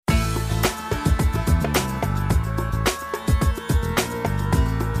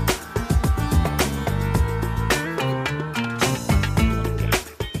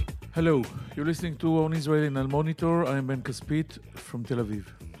Hello, you're listening to On Israel in Al Monitor. I'm Ben Kaspit from Tel Aviv.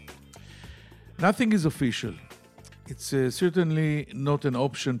 Nothing is official. It's certainly not an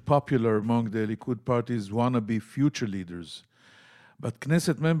option popular among the Likud party's wannabe future leaders. But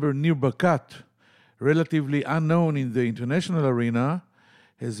Knesset member Nir Barkat, relatively unknown in the international arena,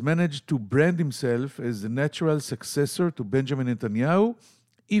 has managed to brand himself as the natural successor to Benjamin Netanyahu,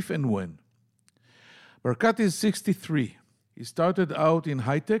 if and when. Barkat is 63. He started out in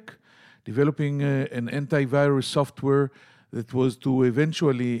high-tech, developing an antivirus software that was to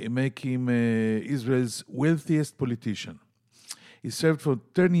eventually make him Israel's wealthiest politician. He served for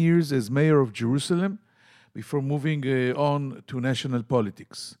 10 years as mayor of Jerusalem before moving on to national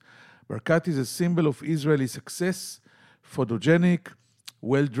politics. Barkat is a symbol of Israeli success, photogenic,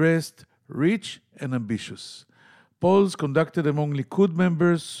 well-dressed, rich, and ambitious. Polls conducted among Likud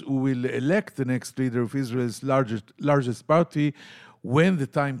members who will elect the next leader of Israel's largest party when the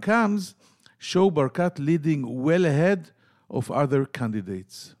time comes show Barkat leading well ahead of other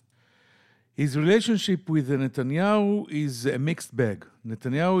candidates. His relationship with Netanyahu is a mixed bag.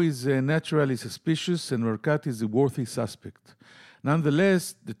 Netanyahu is naturally suspicious and Barkat is a worthy suspect.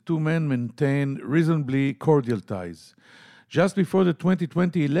 Nonetheless, the two men maintain reasonably cordial ties. Just before the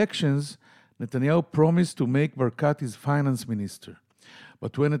 2020 elections, Netanyahu promised to make Barkat his finance minister.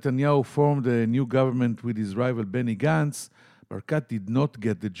 But when Netanyahu formed a new government with his rival Benny Gantz, Barkat did not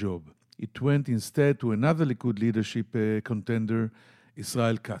get the job. It went instead to another Likud leadership contender,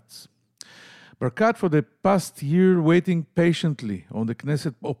 Israel Katz. Barkat, for the past year, waiting patiently on the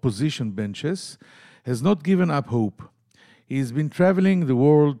Knesset opposition benches, has not given up hope. He has been traveling the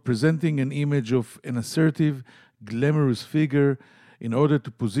world presenting an image of an assertive, glamorous figure in order to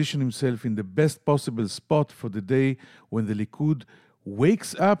position himself in the best possible spot for the day when the Likud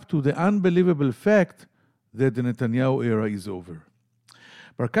wakes up to the unbelievable fact that the Netanyahu era is over.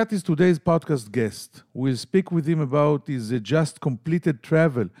 Barkat is today's podcast guest. We'll speak with him about his just completed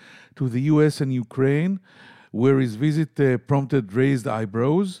travel to the US and Ukraine, where his visit prompted raised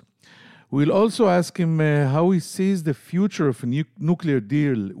eyebrows. We'll also ask him how he sees the future of a nuclear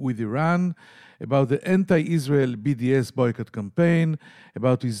deal with Iran, about the anti-Israel BDS boycott campaign,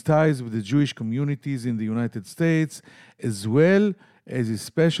 about his ties with the Jewish communities in the United States, as well as his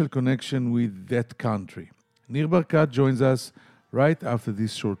special connection with that country. Nir Barkat joins us right after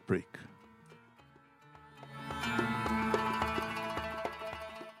this short break.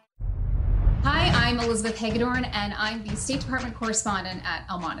 Hi, I'm Elizabeth Hagedorn, and I'm the State Department correspondent at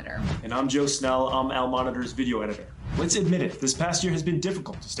Al Monitor. And I'm Joe Snell. I'm Al Monitor's video editor. Let's admit it, this past year has been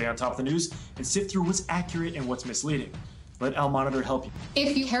difficult to stay on top of the news and sift through what's accurate and what's misleading. Let Al Monitor help you.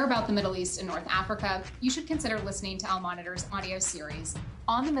 If you care about the Middle East and North Africa, you should consider listening to Al Monitor's audio series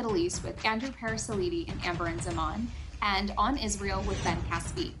On the Middle East with Andrew Parasalidi and Amber and Zaman, and On Israel with Ben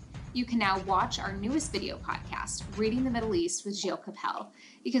Caspit. You can now watch our newest video podcast, Reading the Middle East with Gilles Capel.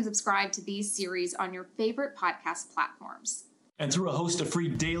 You can subscribe to these series on your favorite podcast platforms. And through a host of free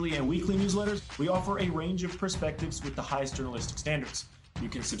daily and weekly newsletters, we offer a range of perspectives with the highest journalistic standards. You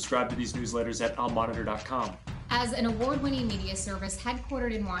can subscribe to these newsletters at almonitor.com. As an award-winning media service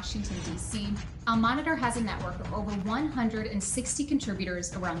headquartered in Washington, D.C., Al Monitor has a network of over 160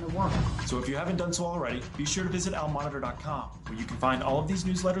 contributors around the world. So if you haven't done so already, be sure to visit almonitor.com, where you can find all of these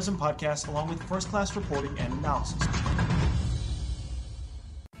newsletters and podcasts along with first-class reporting and analysis.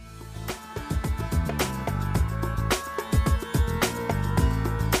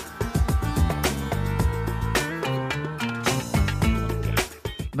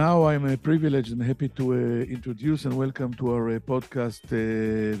 Now I'm privileged and happy to introduce and welcome to our podcast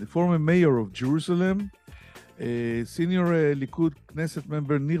the former mayor of Jerusalem, senior Likud Knesset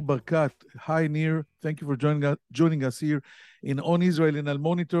member Nir Barkat. Hi Nir, thank you for joining us here in On Israel in Al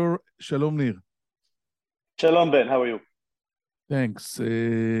Monitor. Shalom Nir. Shalom Ben, how are you? Thanks.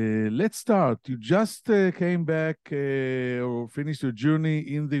 Let's start. You just came back or finished your journey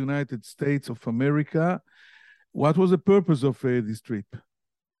in the United States of America. What was the purpose of this trip?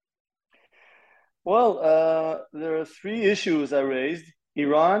 Well, there are three issues I raised: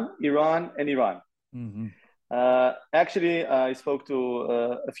 Iran, and Iran. Mm-hmm. Actually, I spoke to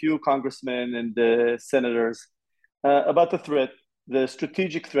a few congressmen and senators about the threat, the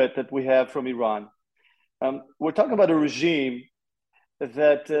strategic threat that we have from Iran. We're talking about a regime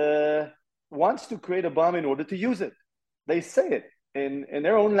that wants to create a bomb in order to use it. They say it in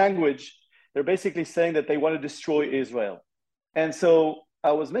their own language. They're basically saying that they want to destroy Israel. And so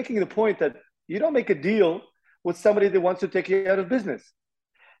I was making the point that you don't make a deal with somebody that wants to take you out of business.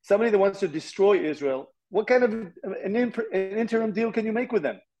 Somebody that wants to destroy Israel, what kind of an interim deal can you make with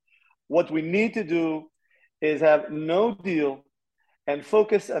them? What we need to do is have no deal and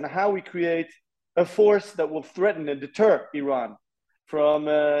focus on how we create a force that will threaten and deter Iran from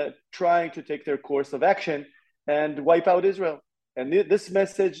trying to take their course of action and wipe out Israel. And this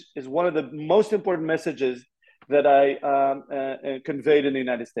message is one of the most important messages that I conveyed in the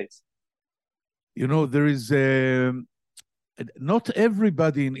United States. You know, there is not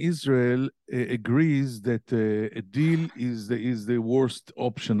everybody in Israel agrees that a deal is the worst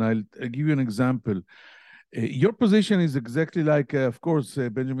option. I'll give you an example. Your position is exactly like, of course,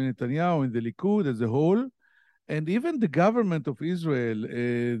 Benjamin Netanyahu in the Likud as a whole, and even the government of Israel,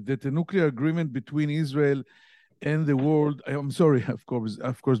 that a nuclear agreement between Israel and the world, I'm sorry, of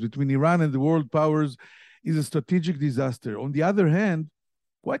course, between Iran and the world powers is a strategic disaster. On the other hand,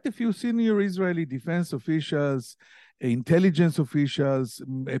 quite a few senior Israeli defense officials, intelligence officials,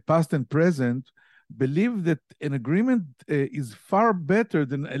 past and present, believe that an agreement is far better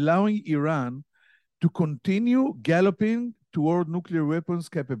than allowing Iran to continue galloping toward nuclear weapons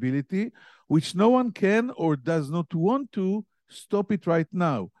capability, which no one can or does not want to stop it right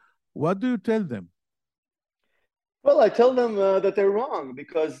now. What do you tell them? Well, I tell them that they're wrong,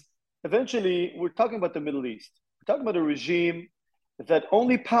 because eventually we're talking about the Middle East. We're talking about a regime that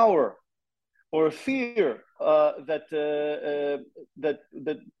only power or fear that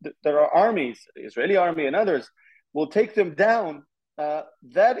our armies, the Israeli army and others, will take them down.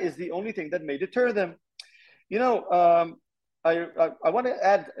 That is the only thing that may deter them. You know, I want to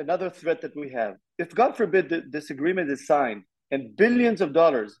add another threat that we have. If, God forbid, this agreement is signed and billions of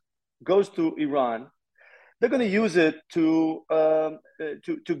dollars goes to Iran, they're going to use it to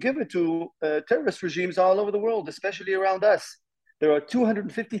give it to terrorist regimes all over the world, especially around us. There are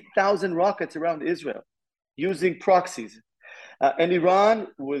 250,000 rockets around Israel using proxies. And Iran,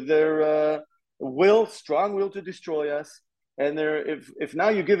 with their strong will to destroy us, and if now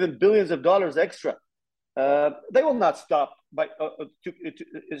you give them billions of dollars extra, they will not stop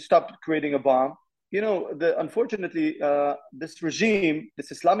to stop creating a bomb. You know, unfortunately, this regime,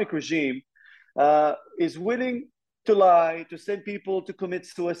 this Islamic regime, is willing to lie, to send people to commit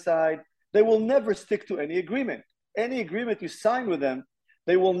suicide. They will never stick to any agreement. Any agreement you sign with them,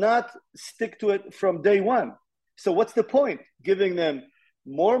 they will not stick to it from day one. So what's the point? Giving them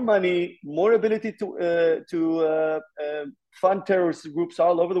more money, more ability to fund terrorist groups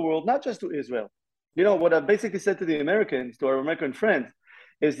all over the world, not just to Israel. You know, what I basically said to the Americans, to our American friends,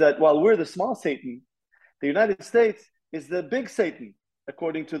 is that while we're the small Satan, the United States is the big Satan,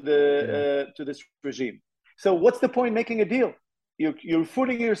 according to to this regime. So what's the point making a deal? You're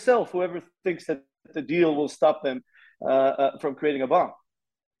fooling yourself, whoever thinks that the deal will stop them from creating a bomb.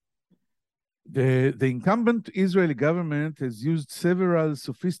 The incumbent Israeli government has used several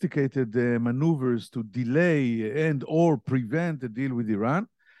sophisticated maneuvers to delay and or prevent a deal with Iran.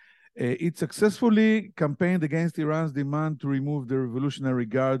 It successfully campaigned against Iran's demand to remove the Revolutionary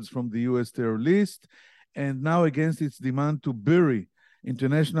Guards from the US terror list, and now against its demand to bury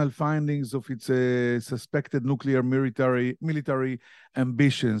international findings of its suspected nuclear military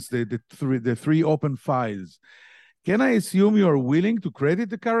ambitions, the three open files. Can I assume you are willing to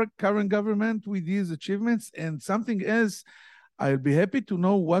credit the current government with these achievements? And something else, I'll be happy to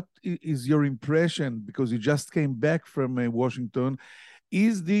know what is your impression, because you just came back from Washington.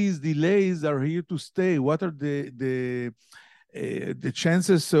 Is these delays are here to stay? What are the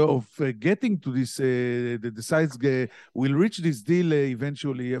chances of getting to this, the sides will reach this deal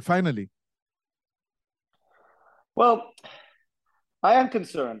eventually, finally? Well, I am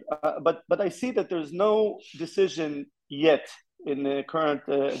concerned, but I see that there's no decision yet in the current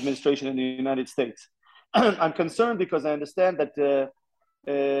administration in the United States. I'm concerned because I understand that,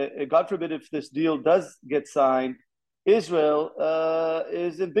 God forbid, if this deal does get signed, Israel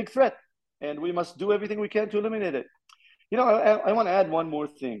is a big threat, and we must do everything we can to eliminate it. You know, I want to add one more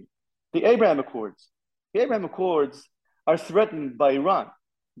thing. The Abraham Accords. The Abraham Accords are threatened by Iran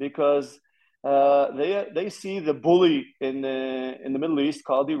because they see the bully in the Middle East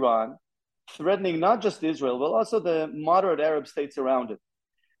called Iran threatening not just Israel, but also the moderate Arab states around it.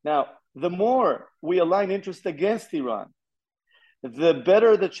 Now, the more we align interests against Iran, the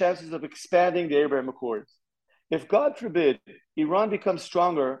better the chances of expanding the Abraham Accords. If, God forbid, Iran becomes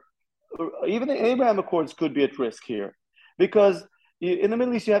stronger, even the Abraham Accords could be at risk here. Because in the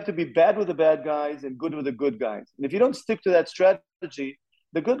Middle East, you have to be bad with the bad guys and good with the good guys. And if you don't stick to that strategy,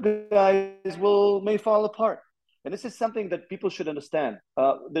 the good guys may fall apart. And this is something that people should understand.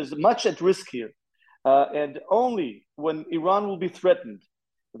 There's much at risk here. And only when Iran will be threatened,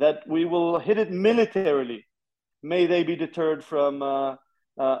 that we will hit it militarily, may they be deterred from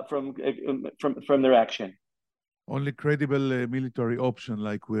their action. only credible military option,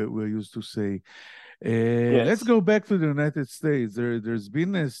 like we're used to say. Let's Yes. go back to the United States. There's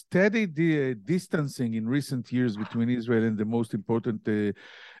been a steady distancing in recent years between Israel and the most important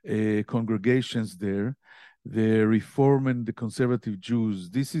congregations there, the Reform and the Conservative Jews.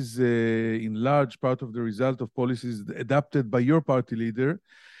 This is in large part of the result of policies adopted by your party leader.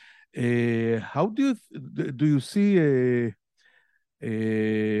 How do you see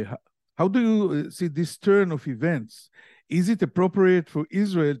how do you see this turn of events? Is it appropriate for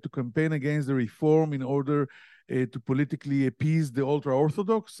Israel to campaign against the reform in order to politically appease the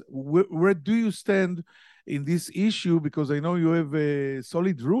ultra-Orthodox? Where do you stand in this issue? Because I know you have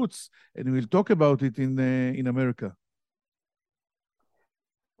solid roots, and we'll talk about it in America.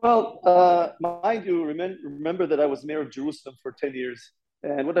 Well, mind you, remember that I was mayor of Jerusalem for 10 years.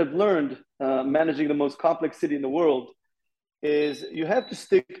 And what I've learned managing the most complex city in the world is you have to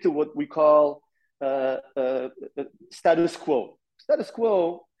stick to what we call status quo. Status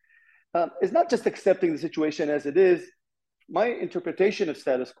quo is not just accepting the situation as it is. My interpretation of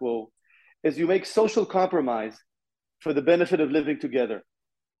status quo is you make social compromise for the benefit of living together.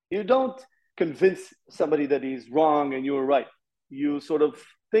 You don't convince somebody that he's wrong and you're right. You sort of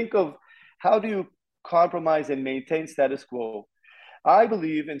think of how do you compromise and maintain status quo. I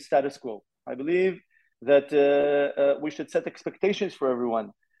believe in status quo. I believe that we should set expectations for everyone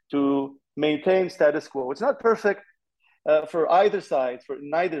to maintain status quo. It's not perfect for either side, for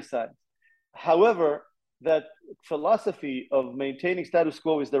neither side. However, that philosophy of maintaining status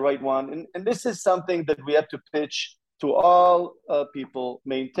quo is the right one. And this is something that we have to pitch to all people,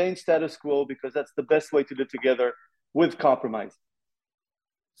 maintain status quo, because that's the best way to live together with compromise.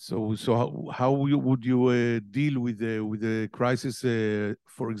 So how would you deal with the crisis,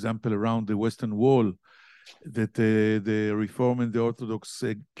 for example, around the Western Wall, that the Reform and the Orthodox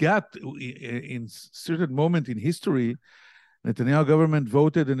got in certain moment in history? Netanyahu government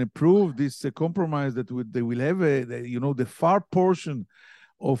voted and approved this compromise that they will have the far portion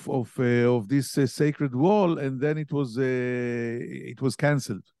of this sacred wall, and then it was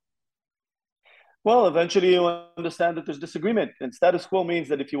cancelled. Well, eventually you understand that there's disagreement, and status quo means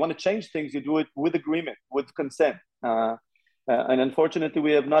that if you want to change things, you do it with agreement, with consent. And unfortunately,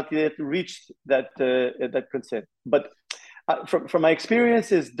 we have not yet reached that consent. But from my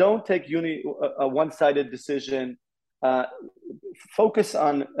experiences, don't take a one-sided decision. Focus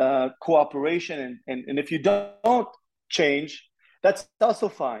on cooperation, and if you don't change, that's also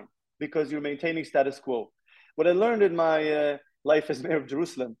fine because you're maintaining status quo. What I learned in my life as mayor of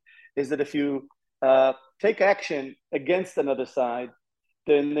Jerusalem is that if you take action against another side,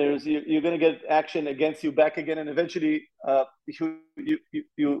 then you're going to get action against you back again, and eventually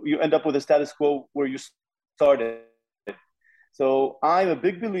you end up with a status quo where you started. So I'm a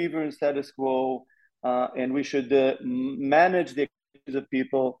big believer in status quo, and we should manage the expectations of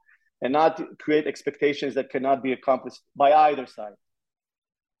people and not create expectations that cannot be accomplished by either side.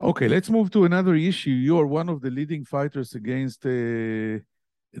 Okay, let's move to another issue. You are one of the leading fighters against the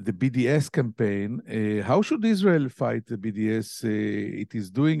BDS campaign. How should Israel fight the BDS? It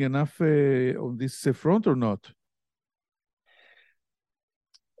is doing enough on this front or not?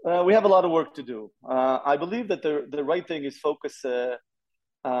 We have a lot of work to do. I believe that the right thing is focus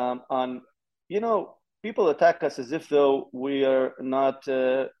on, people attack us as if though we are not,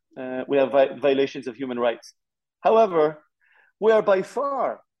 we have violations of human rights. However, we are by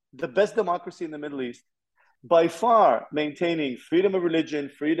far the best democracy in the Middle East, by far maintaining freedom of religion,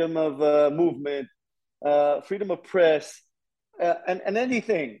 freedom of movement, freedom of press, and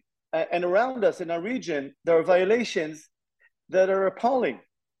anything. And around us in our region, there are violations that are appalling.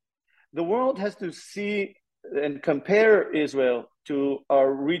 The world has to see and compare Israel to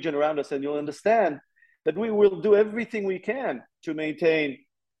our region around us, and you'll understand that we will do everything we can to maintain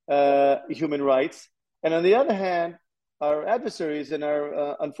human rights. And on the other hand, our adversaries and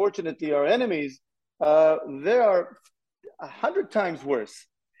unfortunately, our enemies, they are 100 times worse.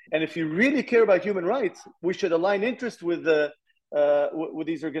 And if you really care about human rights, we should align interest with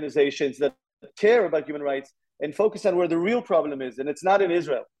these organizations that care about human rights and focus on where the real problem is. And it's not in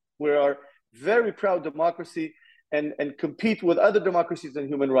Israel. We are very proud democracy and compete with other democracies in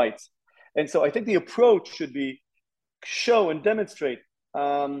human rights. And so I think the approach should be show and demonstrate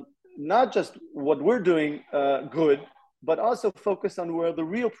not just what we're doing good, but also focus on where the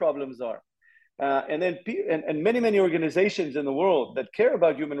real problems are. And many organizations in the world that care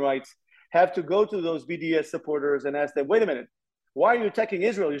about human rights have to go to those BDS supporters and ask them, wait a minute, why are you attacking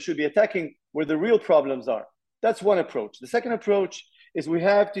Israel? You should be attacking where the real problems are. That's one approach. The second approach is we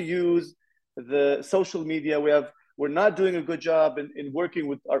have to use the social media. We're not doing a good job in working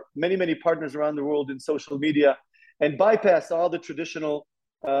with our many partners around the world in social media. and bypass all the traditional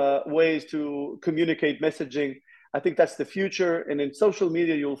ways to communicate messaging. I think that's the future. And in social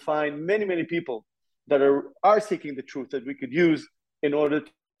media, you'll find many, many people that are seeking the truth that we could use in order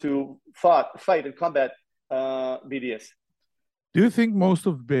to fight and combat BDS. Do you think most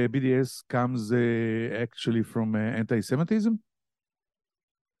of the BDS comes actually from anti-Semitism?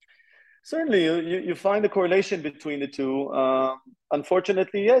 Certainly, you find a correlation between the two.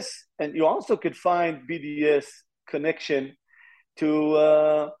 Unfortunately, yes. And you also could find BDS connection to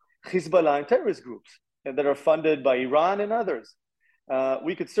Hezbollah and terrorist groups that are funded by Iran and others.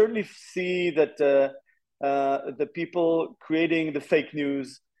 We could certainly see that the people creating the fake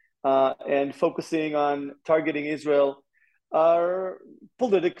news and focusing on targeting Israel are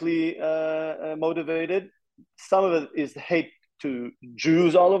politically motivated. Some of it is hate to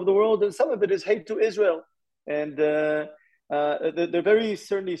Jews all over the world, and some of it is hate to Israel. And they're very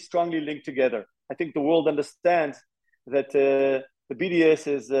certainly strongly linked together. I think the world understands that the BDS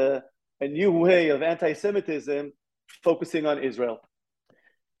is a new way of anti-Semitism focusing on Israel.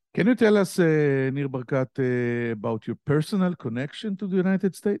 Can you tell us, Nir Barkat, about your personal connection to the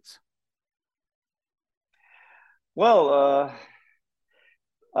United States? Well,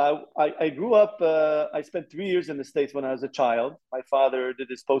 I grew up, I spent 3 years in the States when I was a child. My father did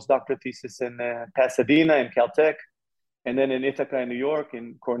his postdoctoral thesis in Pasadena, in Caltech, and then in Ithaca, in New York,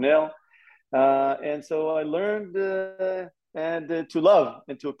 in Cornell. And so I learned to love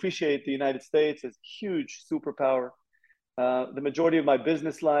and to appreciate the United States as a huge superpower. The majority of my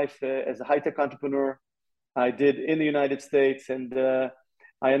business life as a high-tech entrepreneur, I did in the United States, and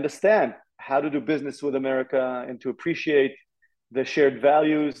I understand how to do business with America and to appreciate the shared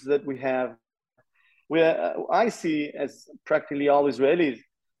values that we have. I see, as practically all Israelis,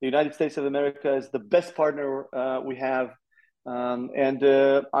 the United States of America is the best partner we have. And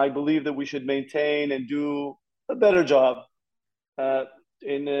I believe that we should maintain and do a better job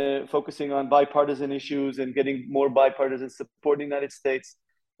in focusing on bipartisan issues and getting more bipartisan support in the United States.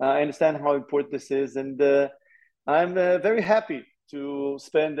 I understand how important this is, and I'm very happy to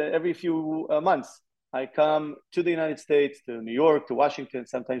spend every few months. I come to the United States, to New York, to Washington,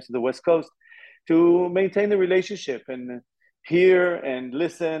 sometimes to the West Coast, to maintain the relationship and hear and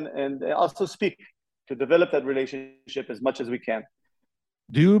listen and also speak, to develop that relationship as much as we can.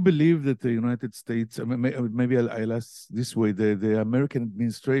 Do you believe that the United States, maybe I'll ask this way, the American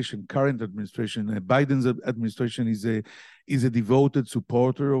administration, current administration, Biden's administration is a devoted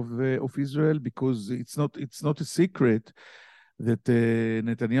supporter of Israel? Because it's not a secret that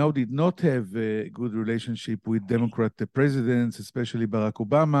Netanyahu did not have a good relationship with Democrat presidents, especially Barack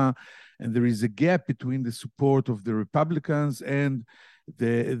Obama, and there is a gap between the support of the Republicans and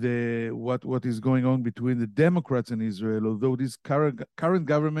what is going on between the Democrats in Israel. Although this current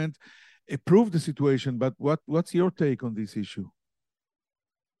government approved the situation, but what's your take on this issue?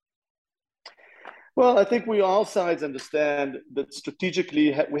 Well, I think all sides understand that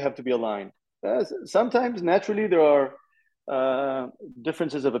strategically we have to be aligned. Sometimes, naturally, there are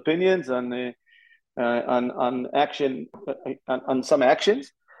differences of opinions on action, on some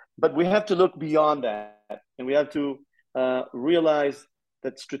actions, but we have to look beyond that, and we have to realize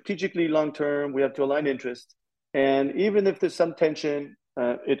that strategically, long term, we have to align interests. And even if there's some tension,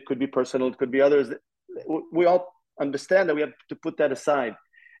 it could be personal, it could be others. We all understand that we have to put that aside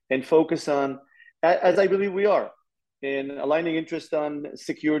and focus on, as I believe we are, in aligning interest on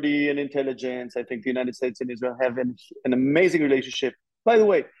security and intelligence. I think the United States and Israel have an amazing relationship. By the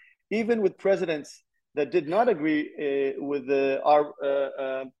way, even with presidents that did not agree with our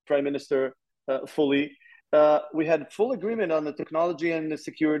prime minister fully, we had full agreement on the technology and the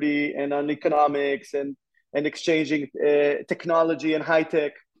security and on economics and exchanging technology and high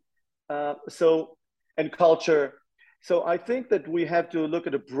tech, and culture. So I think that we have to look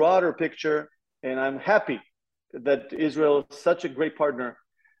at a broader picture, and I'm happy that Israel is such a great partner,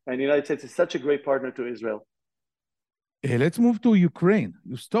 and the United States is such a great partner to Israel. Let's move to Ukraine.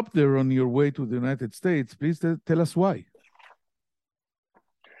 You stopped there on your way to the United States. Please tell us why.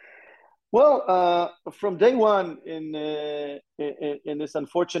 Well, from day one in this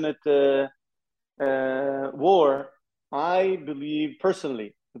unfortunate war, I believe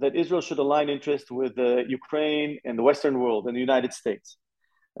personally that Israel should align interest with Ukraine and the Western world and the United States.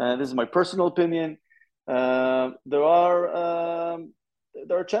 This is my personal opinion. There are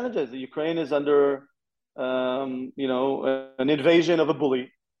challenges. Ukraine is under, an invasion of a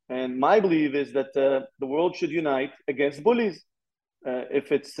bully, and my belief is that the world should unite against bullies.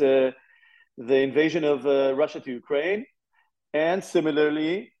 If it's the invasion of Russia to Ukraine, and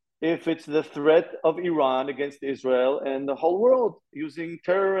similarly, if it's the threat of Iran against Israel and the whole world using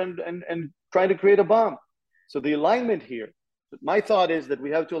terror and trying to create a bomb. So the alignment here, my thought is that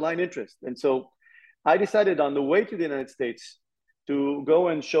we have to align interests. And so I decided on the way to the United States to go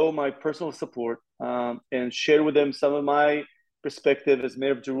and show my personal support and share with them some of my perspective as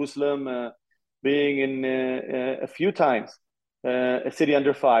mayor of Jerusalem, being in a few times a city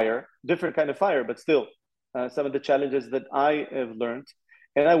under fire, different kind of fire, but still some of the challenges that I have learned.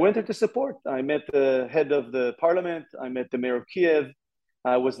 And I went there to support. I met the head of the parliament. I met the mayor of Kiev.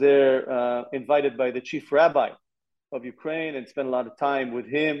 I was there invited by the chief rabbi of Ukraine and spent a lot of time with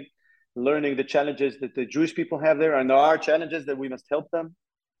him, learning the challenges that the Jewish people have there. And there are challenges that we must help them.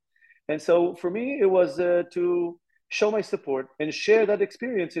 And so for me, it was to show my support and share that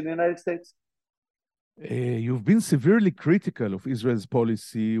experience in the United States. You've been severely critical of Israel's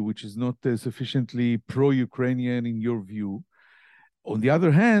policy, which is not sufficiently pro-Ukrainian in your view. On the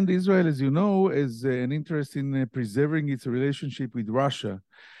other hand, Israel, as you know, has an interest in preserving its relationship with Russia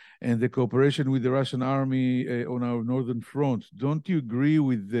and the cooperation with the Russian army on our northern front. Don't you agree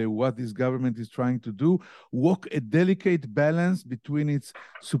with what this government is trying to do? Walk a delicate balance between its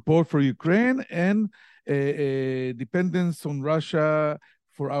support for Ukraine and dependence on Russia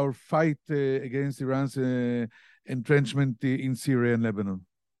for our fight against Iran's entrenchment in Syria and Lebanon?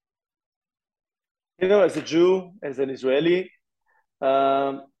 You know, as a Jew, as an Israeli,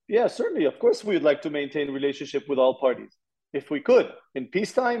 yeah, certainly. Of course, we would like to maintain relationship with all parties. If we could. In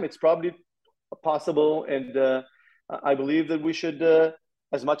peacetime, it's probably possible. And I believe that we should,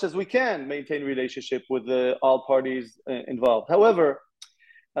 as much as we can, maintain relationship with all parties involved. However,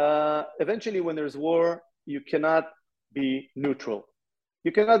 eventually when there's war, you cannot be neutral.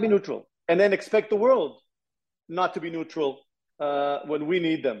 You cannot be neutral. And then expect the world not to be neutral when we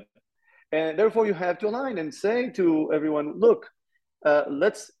need them. And therefore, you have to align and say to everyone, look,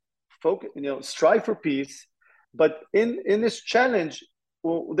 let's focus, strive for peace. But in this challenge,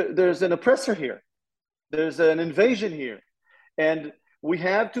 well, there's an oppressor here. There's an invasion here. And we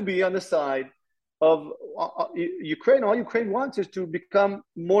have to be on the side of Ukraine. All Ukraine wants is to become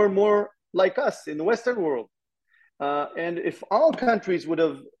more and more like us in the Western world. And if all countries would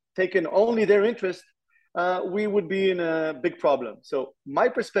have taken only their interest, we would be in a big problem. So my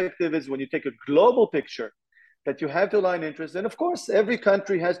perspective is when you take a global picture, that you have to align interests. And of course, every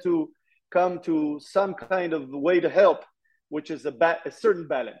country has to come to some kind of way to help, which is a certain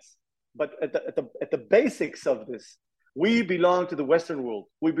balance. But at the basics of this, we belong to the Western world.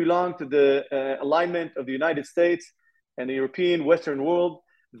 We belong to the alignment of the United States and the European Western world.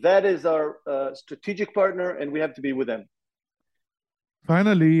 That is our strategic partner, and we have to be with them.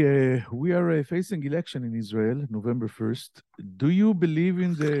 Finally, we are facing election in Israel, November 1st. Do you believe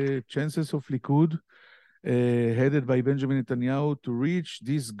in the chances of Likud, headed by Benjamin Netanyahu, to reach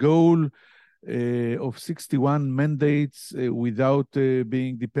this goal of 61 mandates without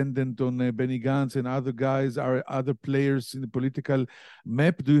being dependent on Benny Gantz and other guys, or other players in the political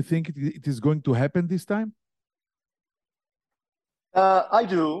map? Do you think it is going to happen this time? I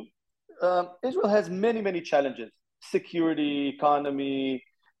do. Israel has many, many challenges. Security, economy,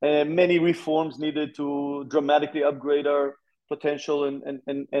 many reforms needed to dramatically upgrade our potential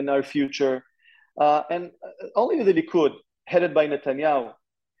and our future. And only the Likud, headed by Netanyahu,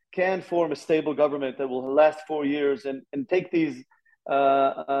 can form a stable government that will last 4 years and take these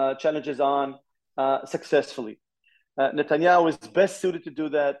challenges on successfully. Netanyahu is best suited to do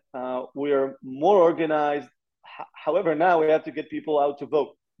that. We are more organized. However, now we have to get people out to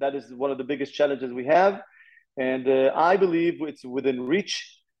vote. That is one of the biggest challenges we have. And I believe it's within reach,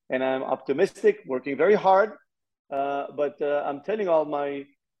 and I'm optimistic, working very hard. But I'm telling all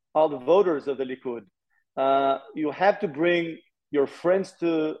the voters of the Likud, you have to bring your friends to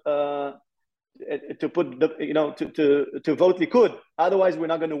put to vote Likud. Otherwise,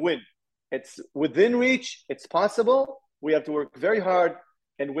 we're not going to win. It's within reach. It's possible. We have to work very hard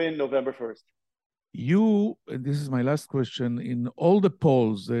and win November 1st. You, and this is my last question, in all the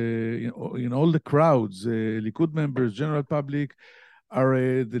polls, in all the crowds, Likud members, general public,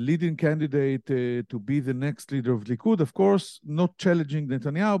 are the leading candidate to be the next leader of Likud. Of course, not challenging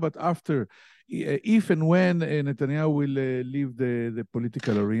Netanyahu, but after, if and when Netanyahu will leave the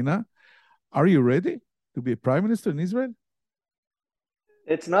political arena. Are you ready to be a prime minister in Israel?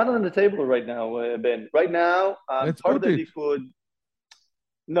 It's not on the table right now, Ben. Right now, part of the Likud.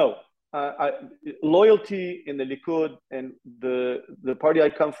 No. Loyalty in the Likud and the party I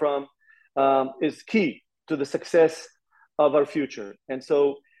come from is key to the success of our future. And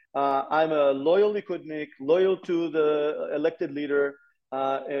so I'm a loyal Likudnik, loyal to the elected leader,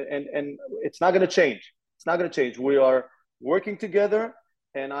 and it's not going to change. It's not going to change. We are working together,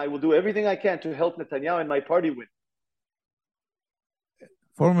 and I will do everything I can to help Netanyahu and my party win.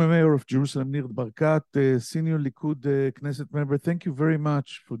 Former Mayor of Jerusalem, Nir Barkat, Senior Likud Knesset member, thank you very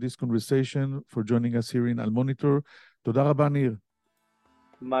much for this conversation, for joining us here in Al Monitor. Toda rabba, Nir.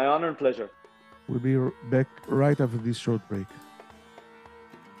 My honor and pleasure. We'll be back right after this short break.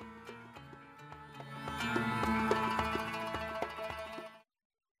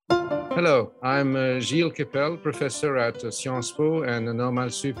 Hello, I'm Gilles Kepel, professor at Sciences Po and Normal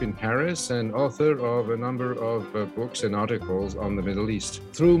Sup in Paris, and author of a number of books and articles on the Middle East.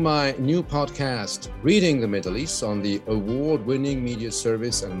 Through my new podcast, Reading the Middle East, on the award-winning media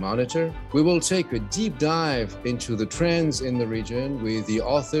service Al Monitor, we will take a deep dive into the trends in the region with the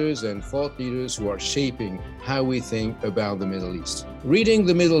authors and thought leaders who are shaping how we think about the Middle East. Reading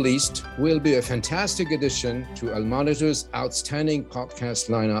the Middle East will be a fantastic addition to Al Monitor's outstanding podcast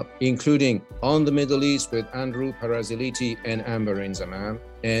lineup, including On the Middle East with Andrew Paraziliti and Amber Zaman,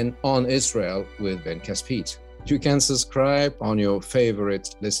 and On Israel with Ben Caspit. You can subscribe on your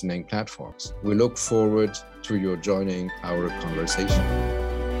favorite listening platforms. We look forward to your joining our conversation.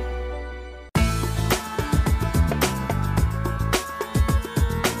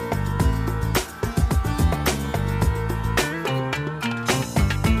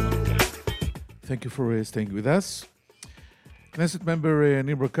 Thank you for staying with us. Knesset member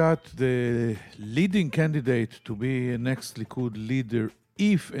Nir Barkat, the leading candidate to be next Likud leader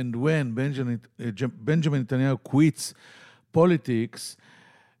if and when Benjamin Netanyahu quits politics,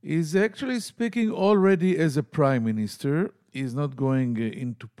 is actually speaking already as a prime minister. He's not going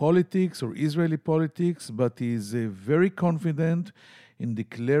into politics or Israeli politics, but he's very confident in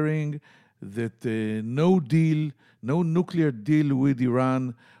declaring that no nuclear deal with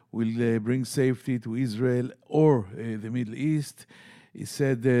Iran will bring safety to Israel or the Middle East. He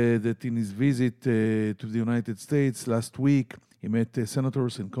said that in his visit to the United States last week, he met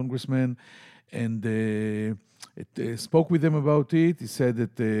senators and congressmen and spoke with them about it. He said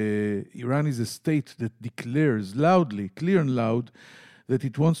that Iran is a state that declares loudly, clear and loud, that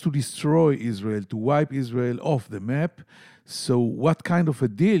it wants to destroy Israel, to wipe Israel off the map. So what kind of a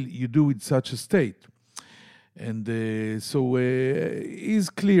deal you do with such a state? And so is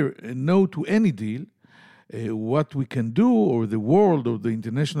clear, no to any deal. What we can do, or the world, or the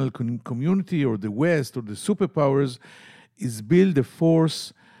international community, or the West, or the superpowers, is build a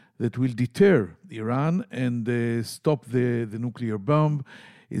force that will deter Iran and stop the nuclear bomb.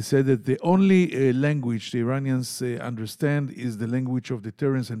 He said that the only language the Iranians understand is the language of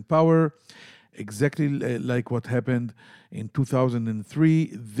deterrence and power, exactly like what happened in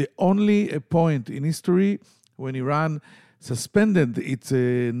 2003. The only point in history when Iran suspended its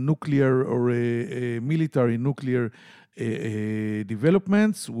nuclear or military nuclear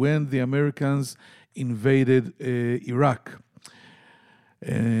developments when the Americans invaded Iraq.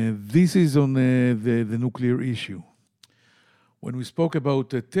 This is on the nuclear issue. When we spoke about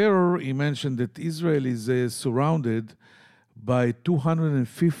terror, he mentioned that Israel is surrounded by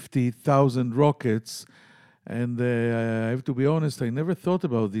 250,000 rockets. And I have to be honest, I never thought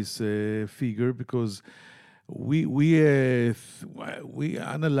about this figure because we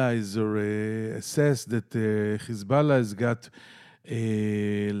analyze or assess that Hezbollah has got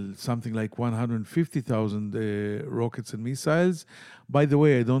something like 150,000 rockets and missiles. By the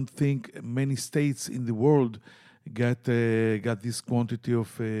way, I don't think many states in the world got this quantity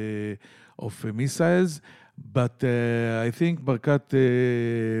of missiles, but I think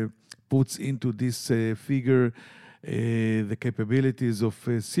Barkat puts into this figure the capabilities of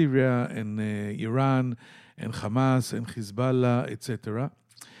Syria and Iran and Hamas and Hezbollah, etc.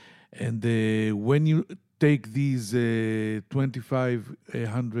 And when you take these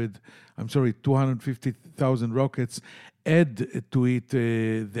 250,000 rockets, add to it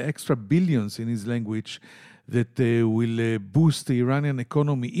the extra billions in his language that will boost the Iranian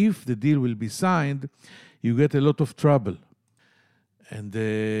economy if the deal will be signed, you get a lot of trouble. And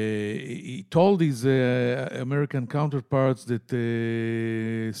he told his American counterparts that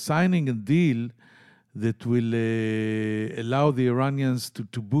signing a deal that will allow the Iranians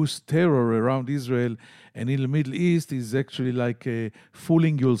to boost terror around Israel and in the Middle East is actually like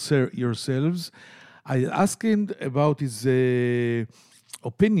fooling yourselves. I asked him about his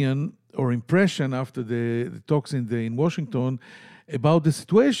opinion or impression after the talks in Washington about the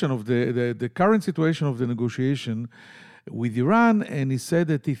situation of the current situation of the negotiation with Iran, and he said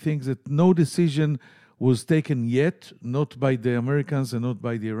that he thinks that no decision was taken yet, not by the Americans and not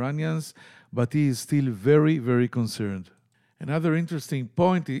by the Iranians, but he is still very, very concerned. Another interesting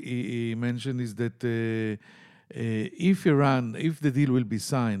point he mentioned is that if the deal will be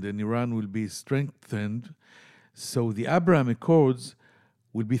signed and Iran will be strengthened, so the Abraham Accords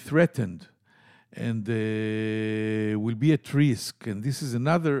will be threatened. and will be at risk. And this is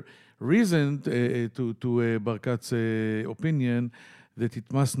another reason to Barkat's opinion that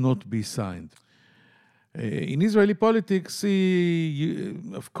it must not be signed. In Israeli politics, he,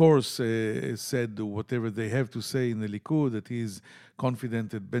 of course, said whatever they have to say in the Likud, that he is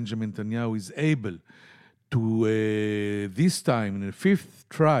confident that Benjamin Netanyahu is able to, this time, in the fifth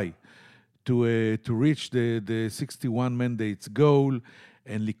try, to reach the 61 mandates goal,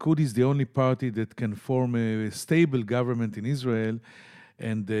 and Likud is the only party that can form a stable government in Israel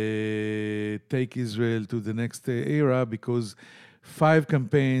and take Israel to the next era, because 5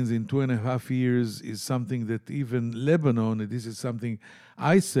 campaigns in 2.5 years is something that even Lebanon, and this is something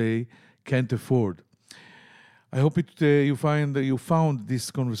I say, can't afford. I hope you found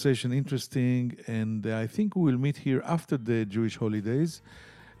this conversation interesting, and I think we will meet here after the Jewish holidays.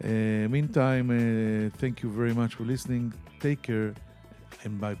 Meantime, thank you very much for listening. Take care,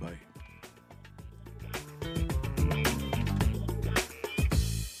 and bye-bye.